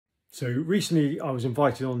So recently I was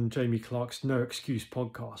invited on Jamie Clarke's No Excuse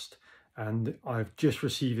podcast, and I've just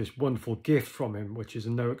received this wonderful gift from him, which is a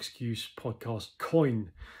No Excuse podcast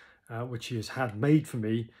coin, which he has had made for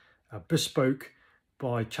me, bespoke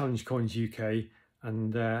by Challenge Coins UK,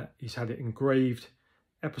 and he's had it engraved,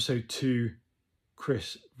 episode 2,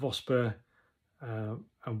 Chris Vosper,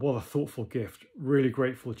 and what a thoughtful gift. Really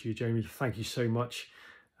grateful to you, Jamie. Thank you so much.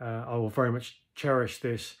 I will very much cherish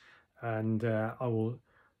this, and I will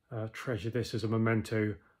treasure this as a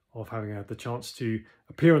memento of having had the chance to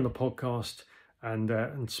appear on the podcast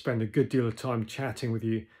and spend a good deal of time chatting with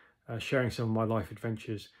you, sharing some of my life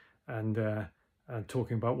adventures, and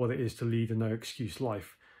talking about what it is to lead a no excuse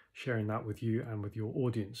life, sharing that with you and with your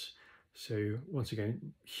audience. So once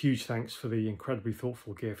again, huge thanks for the incredibly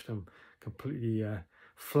thoughtful gift. I'm completely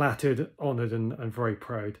flattered, honoured and very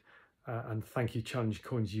proud. And thank you Challenge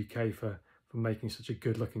Coins UK for making such a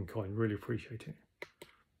good looking coin. Really appreciate it.